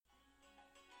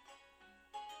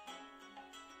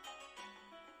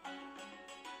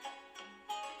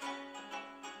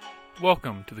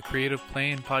Welcome to the Creative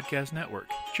Playing Podcast Network.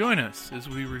 Join us as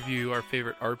we review our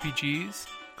favorite RPGs,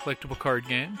 collectible card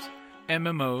games,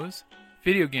 MMOs,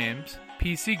 video games,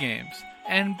 PC games,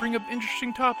 and bring up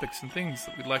interesting topics and things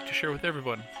that we'd like to share with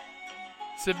everyone.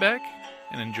 Sit back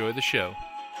and enjoy the show.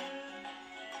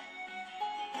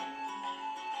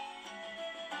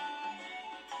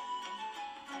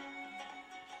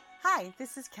 Hi,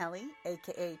 this is Kelly,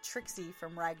 aka Trixie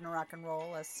from Ragnarok and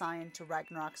Roll, a Sign to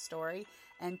Ragnarok story,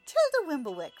 and Tilda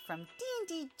Wimblewick from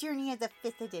D&D Journey of the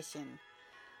 5th Edition.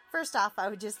 First off, I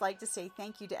would just like to say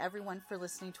thank you to everyone for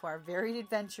listening to our varied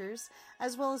adventures,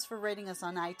 as well as for rating us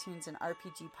on iTunes and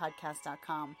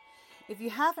RPGpodcast.com. If you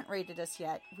haven't rated us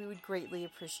yet, we would greatly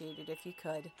appreciate it if you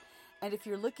could. And if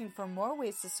you're looking for more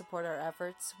ways to support our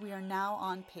efforts, we are now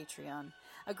on Patreon,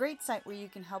 a great site where you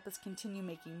can help us continue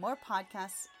making more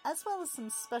podcasts, as well as some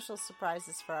special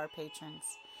surprises for our patrons.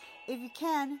 If you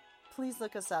can, please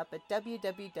look us up at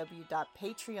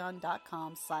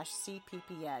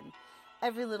www.patreon.com/cppn.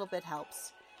 Every little bit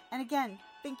helps. And again,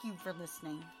 thank you for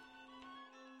listening.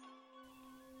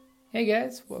 Hey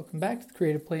guys, welcome back to the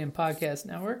Creative Playing Podcast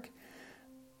Network.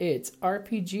 It's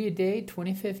RPG A Day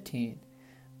 2015.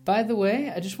 By the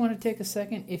way, I just want to take a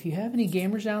second. If you have any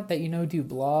gamers out that you know do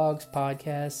blogs,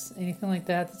 podcasts, anything like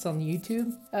that that's on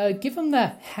YouTube, give them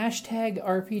the hashtag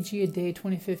RPG A Day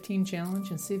 2015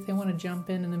 challenge and see if they want to jump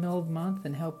in the middle of the month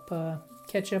and help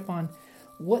catch up on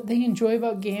what they enjoy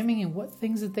about gaming and what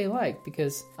things that they like.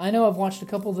 Because I know I've watched a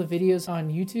couple of the videos on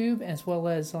YouTube as well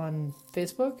as on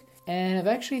Facebook, and I've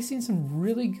actually seen some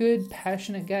really good,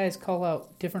 passionate guys call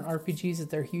out different RPGs that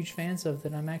they're huge fans of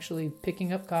that I'm actually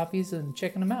picking up copies and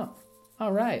checking them out.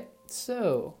 Alright,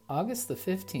 so August the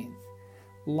 15th,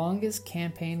 longest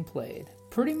campaign played.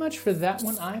 Pretty much for that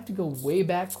one, I have to go way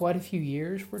back quite a few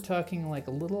years. We're talking like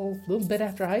a little bit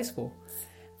after high school.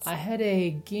 I had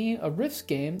a Rifts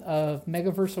game of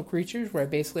Megaversal Creatures where I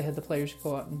basically had the players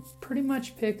go out and pretty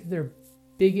much pick their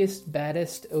biggest,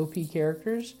 baddest OP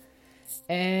characters.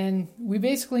 And we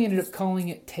basically ended up calling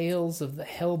it Tales of the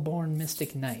Hellborn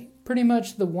Mystic Knight. Pretty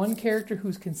much the one character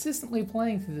who's consistently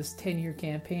playing through this 10-year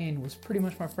campaign was pretty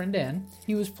much my friend Dan.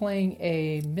 He was playing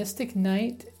a Mystic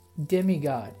Knight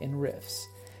demigod in Rifts.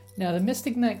 Now the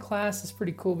Mystic Knight class is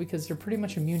pretty cool because they're pretty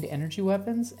much immune to energy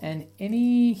weapons, and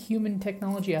any human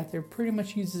technology out there pretty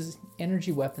much uses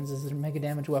energy weapons as their mega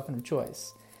damage weapon of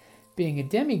choice. Being a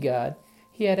demigod,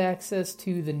 he had access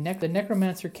to the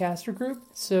Necromancer caster group,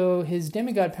 so his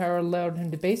demigod power allowed him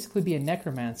to basically be a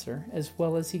Necromancer, as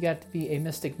well as he got to be a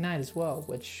Mystic Knight as well,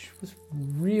 which was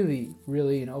really,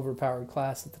 really an overpowered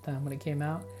class at the time when it came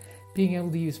out. Being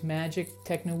able to use magic,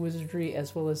 techno-wizardry,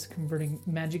 as well as converting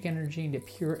magic energy into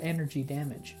pure energy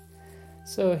damage.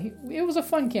 So it was a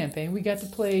fun campaign. We got to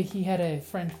play, he had a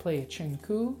friend play a Chen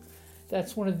Ku.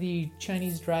 That's one of the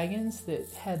Chinese dragons that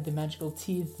had the magical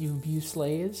teeth to imbue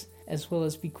slaves, as well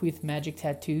as bequeath magic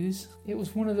tattoos. It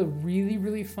was one of the really,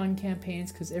 really fun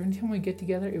campaigns because every time we get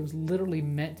together, it was literally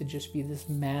meant to just be this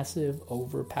massive,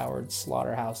 overpowered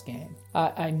slaughterhouse game.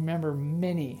 I remember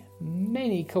many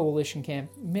coalition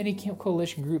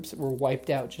groups that were wiped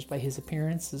out just by his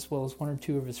appearance, as well as one or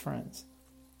two of his friends.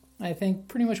 I think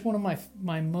pretty much one of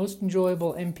my most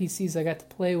enjoyable NPCs I got to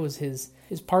play was his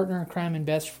partner in crime and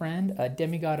best friend, a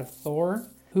demigod of Thor,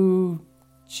 who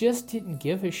just didn't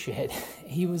give a shit.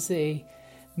 He was a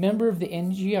member of the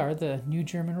NGR, the New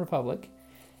German Republic,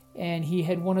 and he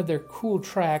had one of their cool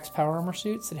Trax power armor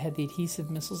suits that had the adhesive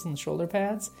missiles on the shoulder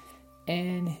pads.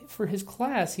 And for his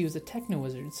class, he was a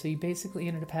techno-wizard, so he basically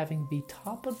ended up having the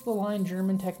top-of-the-line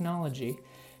German technology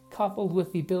coupled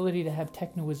with the ability to have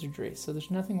techno-wizardry. So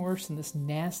there's nothing worse than this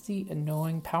nasty,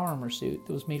 annoying power armor suit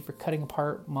that was made for cutting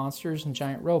apart monsters and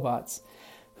giant robots,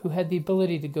 who had the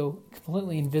ability to go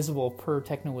completely invisible per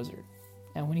techno-wizard.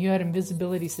 And when you had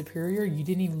invisibility superior, you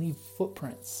didn't even leave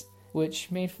footprints, which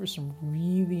made for some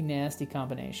really nasty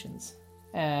combinations.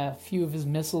 A few of his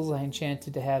missiles I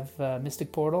enchanted to have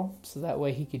Mystic Portal, so that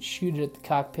way he could shoot it at the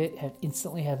cockpit and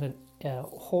instantly have a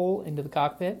hole into the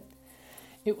cockpit.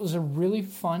 It was a really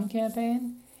fun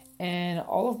campaign, and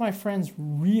all of my friends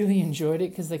really enjoyed it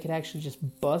because they could actually just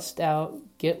bust out,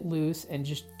 get loose, and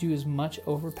just do as much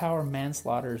overpower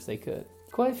manslaughter as they could.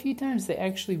 Quite a few times they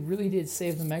actually really did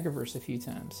save the Megaverse a few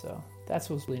times, so that's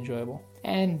what was really enjoyable.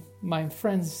 And my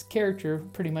friend's character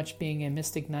pretty much being a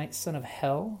Mystic Knight, son of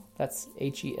Hel, that's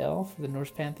Hel for the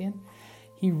Norse Pantheon.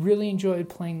 He really enjoyed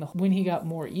playing when he got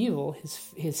more evil,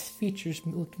 his features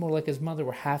looked more like his mother,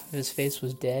 where half of his face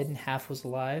was dead and half was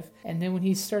alive. And then when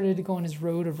he started to go on his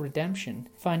road of redemption,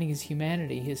 finding his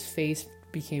humanity, his face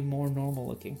became more normal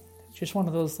looking. Just one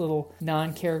of those little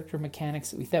non-character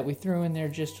mechanics that we threw in there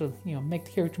just to, make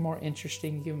the character more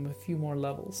interesting, give him a few more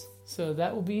levels. So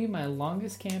that will be my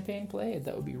longest campaign play.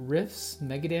 That would be Rifts,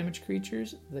 Mega Damage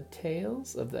Creatures, The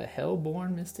Tales of the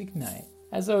Hellborn Mystic Knight.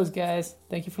 As always, guys,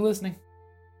 thank you for listening.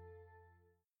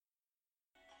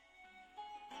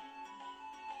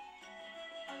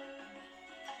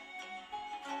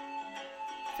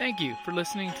 Thank you for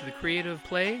listening to the Creative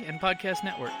Play and Podcast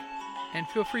Network. And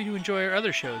feel free to enjoy our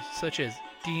other shows, such as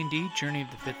D&D Journey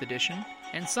of the 5th Edition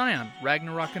and Scion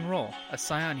Ragnarok and Roll, a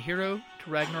Scion hero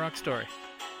to Ragnarok story.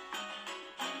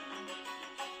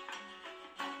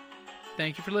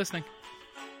 Thank you for listening.